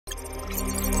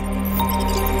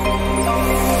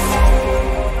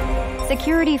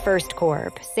Security First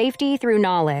Corp. Safety through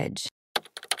knowledge.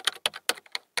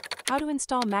 How to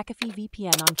install McAfee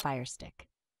VPN on Firestick.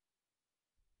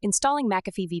 Installing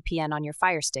McAfee VPN on your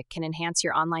Firestick can enhance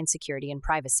your online security and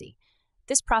privacy.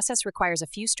 This process requires a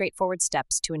few straightforward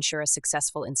steps to ensure a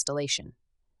successful installation.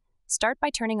 Start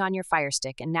by turning on your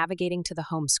Firestick and navigating to the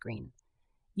home screen.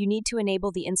 You need to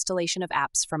enable the installation of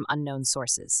apps from unknown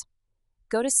sources.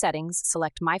 Go to Settings,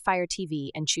 select My Fire TV,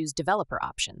 and choose Developer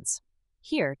Options.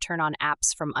 Here, turn on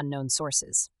Apps from Unknown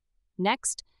Sources.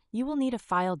 Next, you will need a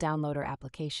file downloader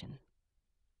application.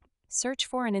 Search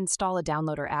for and install a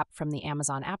downloader app from the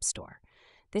Amazon App Store.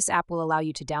 This app will allow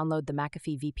you to download the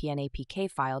McAfee VPN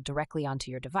APK file directly onto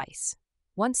your device.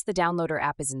 Once the downloader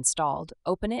app is installed,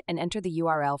 open it and enter the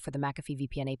URL for the McAfee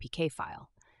VPN APK file.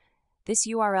 This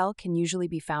URL can usually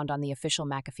be found on the official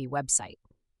McAfee website.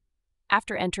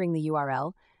 After entering the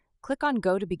URL, click on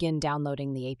Go to begin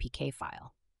downloading the APK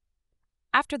file.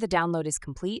 After the download is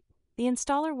complete, the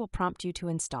installer will prompt you to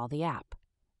install the app.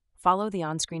 Follow the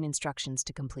on-screen instructions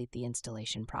to complete the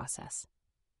installation process.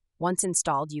 Once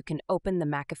installed, you can open the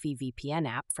McAfee VPN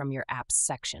app from your Apps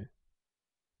section.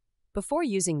 Before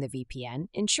using the VPN,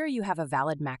 ensure you have a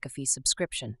valid McAfee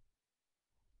subscription.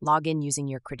 Log in using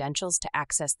your credentials to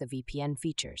access the VPN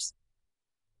features.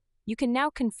 You can now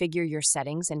configure your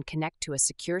settings and connect to a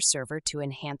secure server to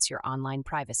enhance your online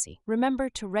privacy. Remember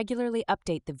to regularly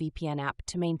update the VPN app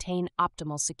to maintain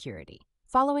optimal security.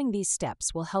 Following these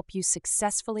steps will help you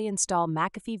successfully install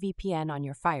McAfee VPN on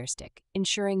your Firestick,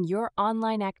 ensuring your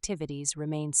online activities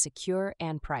remain secure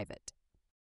and private.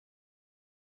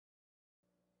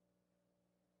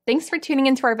 Thanks for tuning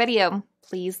into our video.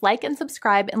 Please like and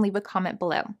subscribe and leave a comment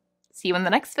below. See you in the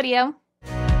next video.